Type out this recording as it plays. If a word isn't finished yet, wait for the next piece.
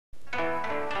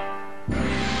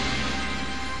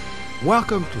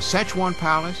Welcome to Szechuan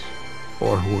Palace,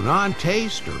 or Hunan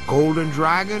Taste, or Golden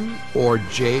Dragon, or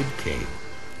Jade King.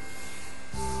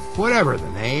 Whatever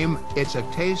the name, it's a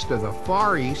taste of the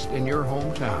Far East in your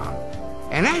hometown.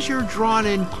 And as you're drawn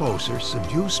in closer,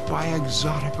 seduced by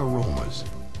exotic aromas,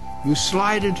 you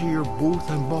slide into your booth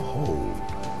and behold,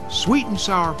 sweet and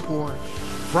sour pork,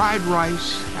 fried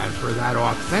rice, and for that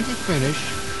authentic finish,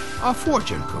 a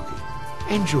fortune cookie.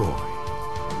 Enjoy.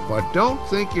 But don't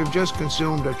think you've just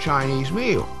consumed a Chinese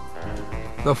meal.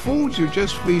 The foods you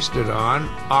just feasted on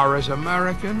are as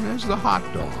American as the hot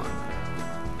dog.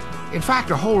 In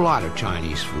fact, a whole lot of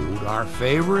Chinese food, our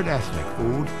favorite ethnic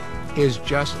food, is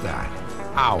just that,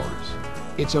 ours.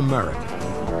 It's American.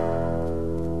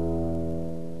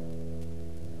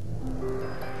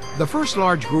 The first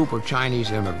large group of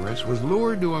Chinese immigrants was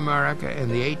lured to America in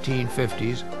the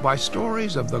 1850s by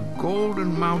stories of the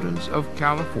golden mountains of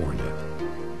California.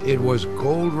 It was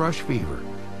gold rush fever.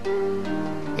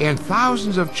 And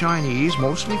thousands of Chinese,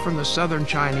 mostly from the southern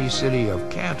Chinese city of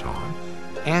Canton,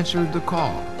 answered the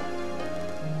call.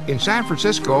 In San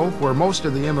Francisco, where most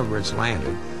of the immigrants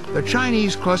landed, the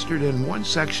Chinese clustered in one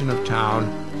section of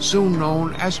town soon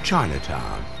known as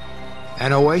Chinatown,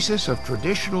 an oasis of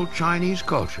traditional Chinese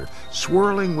culture,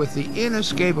 swirling with the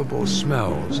inescapable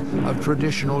smells of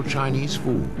traditional Chinese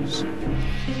foods.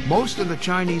 Most of the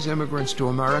Chinese immigrants to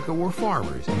America were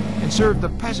farmers and served the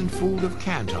peasant food of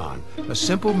Canton, a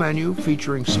simple menu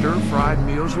featuring stir-fried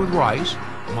meals with rice,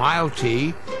 mild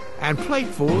tea, and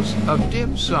platefuls of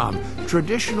dim sum,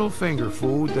 traditional finger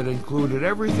food that included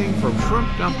everything from shrimp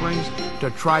dumplings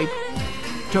to tripe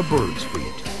to bird's feet.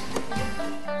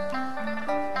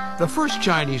 The first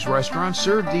Chinese restaurant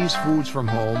served these foods from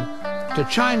home to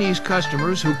Chinese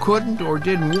customers who couldn't or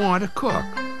didn't want to cook.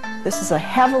 This is a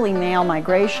heavily male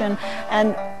migration,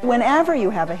 and whenever you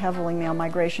have a heavily male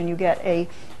migration, you get a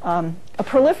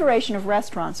proliferation of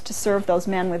restaurants to serve those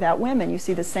men without women. You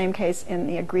see the same case in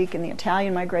the Greek and the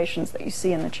Italian migrations that you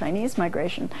see in the Chinese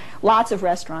migration. Lots of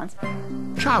restaurants.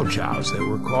 Chow chows, they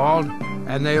were called,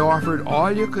 and they offered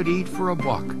all you could eat for a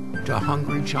buck to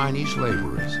hungry Chinese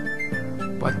laborers.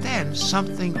 But then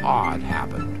something odd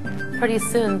happened. Pretty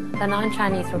soon, the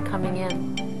non-Chinese were coming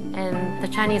in, and the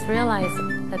Chinese realized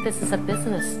that this is a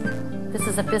business. This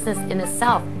is a business in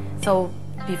itself. So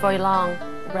before long,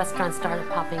 restaurants started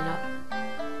popping up.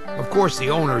 Of course, the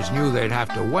owners knew they'd have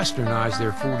to westernize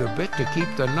their food a bit to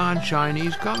keep the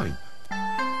non-Chinese coming.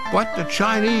 But the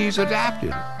Chinese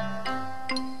adapted.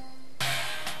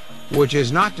 Which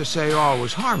is not to say all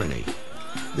was harmony.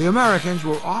 The Americans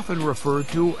were often referred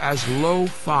to as Lo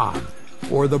Fan,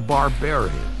 or the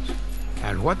barbarians.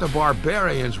 And what the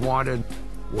barbarians wanted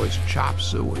was chop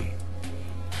suey.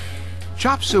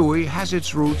 Chop suey has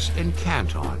its roots in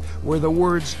Canton, where the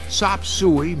words sop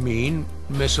suey mean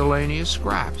miscellaneous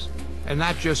scraps. And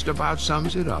that just about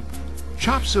sums it up.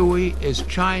 Chop suey is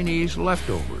Chinese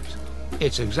leftovers.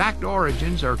 Its exact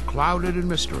origins are clouded in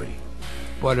mystery.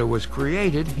 But it was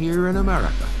created here in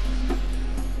America.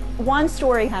 One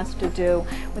story has to do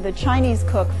with a Chinese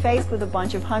cook faced with a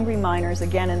bunch of hungry miners,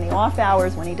 again in the off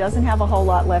hours when he doesn't have a whole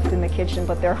lot left in the kitchen,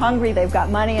 but they're hungry, they've got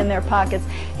money in their pockets.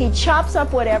 He chops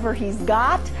up whatever he's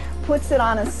got, puts it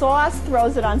on a sauce,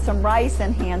 throws it on some rice,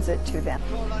 and hands it to them.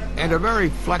 And a very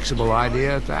flexible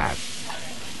idea at that.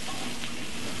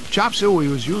 Chop suey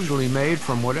was usually made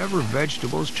from whatever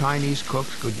vegetables Chinese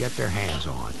cooks could get their hands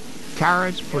on.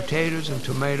 Carrots, potatoes, and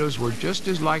tomatoes were just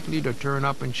as likely to turn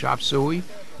up in chop suey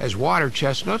as water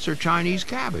chestnuts or Chinese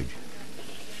cabbage.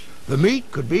 The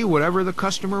meat could be whatever the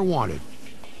customer wanted.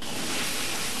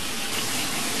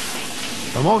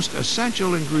 The most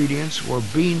essential ingredients were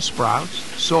bean sprouts,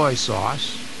 soy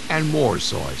sauce, and more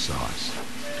soy sauce.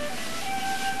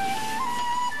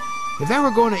 If they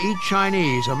were going to eat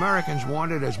Chinese, Americans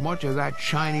wanted as much of that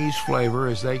Chinese flavor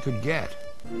as they could get.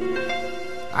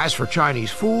 As for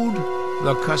Chinese food,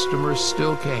 the customers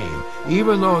still came,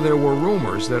 even though there were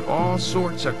rumors that all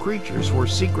sorts of creatures were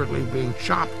secretly being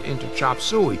chopped into chop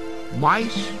suey.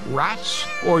 Mice, rats,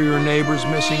 or your neighbor's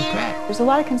missing pet. There's a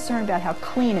lot of concern about how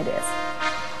clean it is.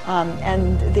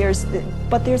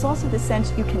 But there's also the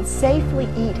sense you can safely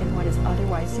eat in what is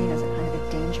otherwise seen as a kind of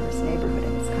a dangerous neighborhood.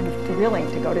 And it's kind of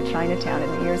thrilling to go to Chinatown in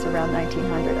the years around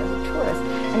 1900 as a tourist.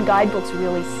 And guidebooks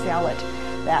really sell it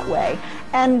that way.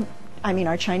 And I mean,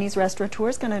 are Chinese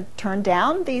restaurateurs going to turn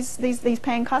down these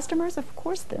paying customers? Of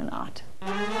course they're not.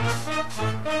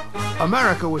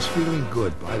 America was feeling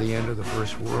good by the end of the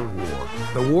First World War.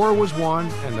 The war was won,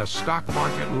 and the stock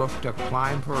market looked to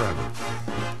climb forever.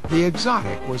 The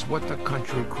exotic was what the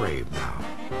country craved now.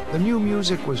 The new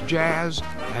music was jazz,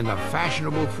 and the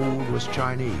fashionable food was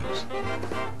Chinese.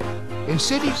 In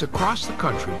cities across the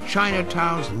country,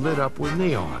 Chinatowns lit up with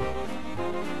neon.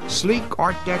 Sleek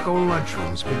Art Deco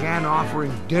lunchrooms began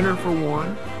offering dinner for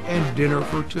one and dinner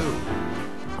for two.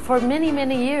 For many,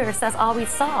 many years, that's all we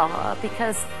saw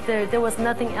because there was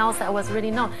nothing else that was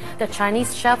really known. The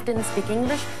Chinese chef didn't speak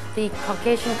English. The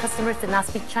Caucasian customers did not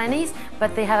speak Chinese,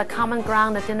 but they had a common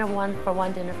ground, a dinner one for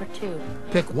one, dinner for two.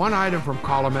 Pick one item from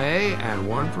column A and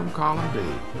one from column B.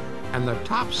 And the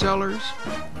top sellers,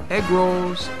 egg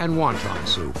rolls and wonton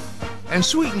soup. And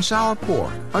sweet and sour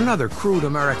pork, another crude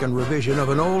American revision of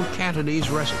an old Cantonese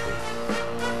recipe.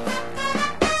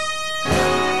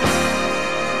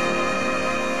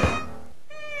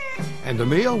 And the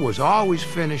meal was always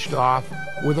finished off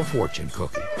with a fortune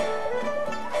cookie.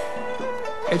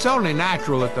 It's only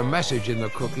natural that the message in the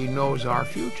cookie knows our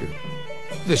future.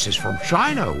 This is from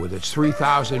China with its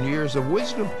 3,000 years of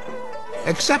wisdom.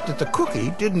 Except that the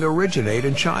cookie didn't originate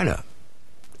in China.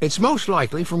 It's most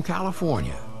likely from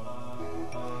California.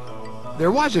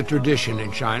 There was a tradition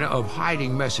in China of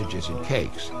hiding messages in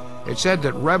cakes. It said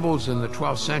that rebels in the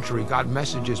 12th century got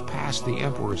messages past the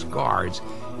emperor's guards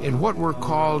in what were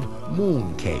called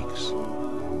moon cakes.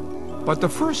 But the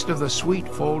first of the sweet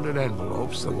folded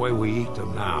envelopes, the way we eat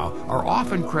them now, are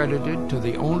often credited to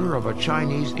the owner of a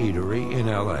Chinese eatery in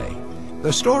L.A.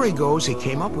 The story goes he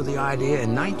came up with the idea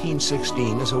in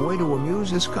 1916 as a way to amuse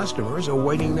his customers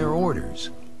awaiting their orders.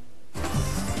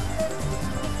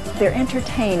 They're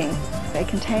entertaining. They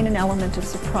contain an element of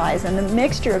surprise, and the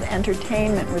mixture of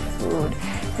entertainment with food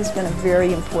has been a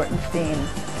very important theme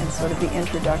in sort of the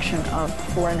introduction of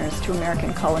foreigners to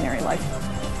American culinary life.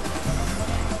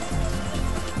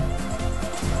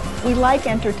 We like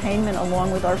entertainment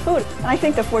along with our food. I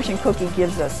think the fortune cookie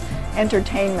gives us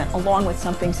entertainment along with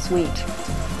something sweet.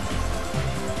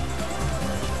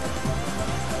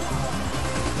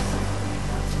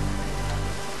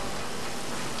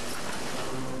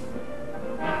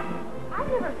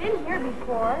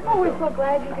 Oh, we're so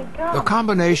glad you could come. The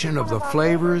combination of the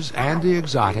flavors and the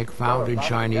exotic found in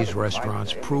Chinese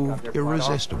restaurants proved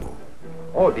irresistible.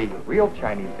 Oh, the real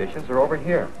Chinese dishes are over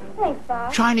here. Thanks,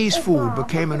 Bob. Chinese food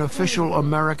became an official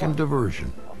American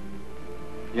diversion.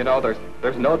 You know,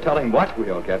 there's no telling what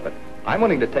we'll get, but I'm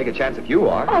willing to take a chance if you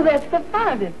are. Oh, that's the fun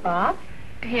of it, Bob.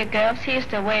 Here, girls, here's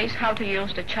the ways how to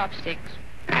use the chopsticks.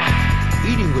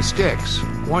 Eating with sticks,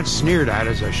 once sneered at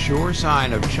as a sure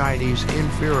sign of Chinese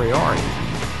inferiority,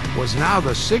 was now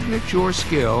the signature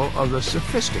skill of the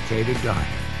sophisticated diner.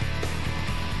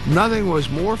 Nothing was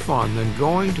more fun than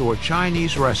going to a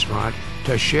Chinese restaurant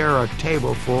to share a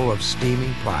table full of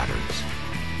steaming platters.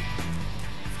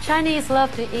 Chinese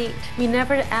love to eat. We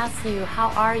never ask you, how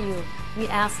are you? We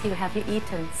ask you, have you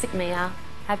eaten? Sik mei ya?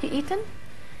 Have you eaten?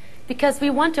 Because we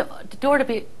want the door to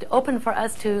be open for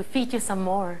us to feed you some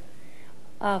more.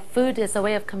 Food is a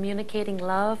way of communicating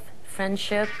love,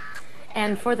 friendship,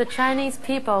 and for the Chinese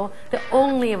people, the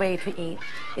only way to eat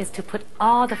is to put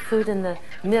all the food in the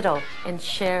middle and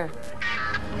share.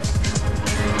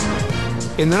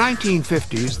 In the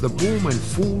 1950s, the boom in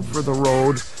food for the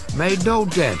road made no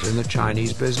dent in the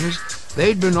Chinese business.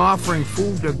 They'd been offering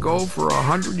food to go for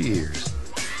 100 years.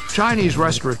 Chinese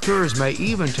restaurateurs may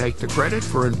even take the credit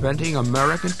for inventing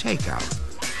American takeout.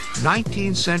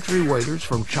 19th century waiters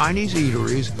from Chinese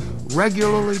eateries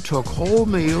regularly took whole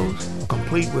meals,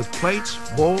 complete with plates,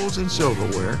 bowls, and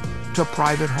silverware, to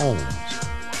private homes.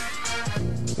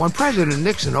 When President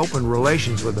Nixon opened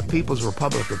relations with the People's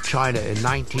Republic of China in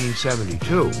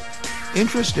 1972,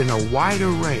 interest in a wider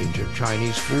range of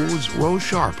Chinese foods rose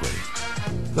sharply.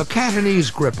 The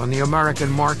Cantonese grip on the American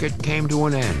market came to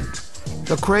an end.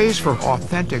 The craze for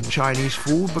authentic Chinese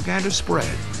food began to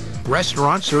spread.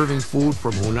 Restaurants serving food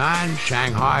from Hunan,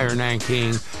 Shanghai, or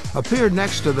Nanking appeared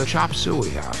next to the chop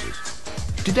suey houses.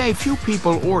 Today, few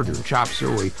people order chop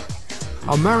suey.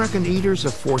 American eaters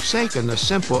have forsaken the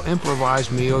simple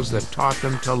improvised meals that taught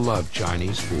them to love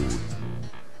Chinese food.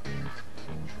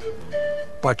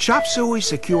 But chop suey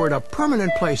secured a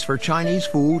permanent place for Chinese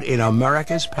food in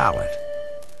America's palate.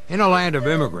 In a land of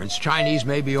immigrants, Chinese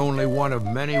may be only one of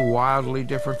many wildly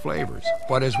different flavors,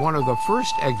 but as one of the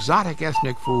first exotic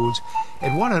ethnic foods,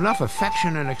 it won enough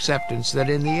affection and acceptance that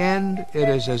in the end, it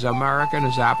is as American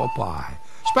as apple pie.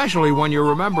 Especially when you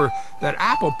remember that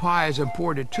apple pie is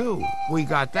imported too. We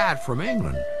got that from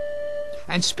England.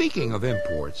 And speaking of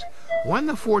imports, when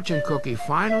the fortune cookie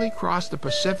finally crossed the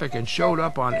Pacific and showed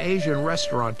up on Asian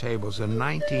restaurant tables in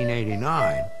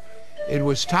 1989, it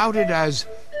was touted as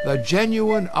the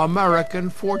genuine American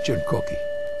fortune cookie.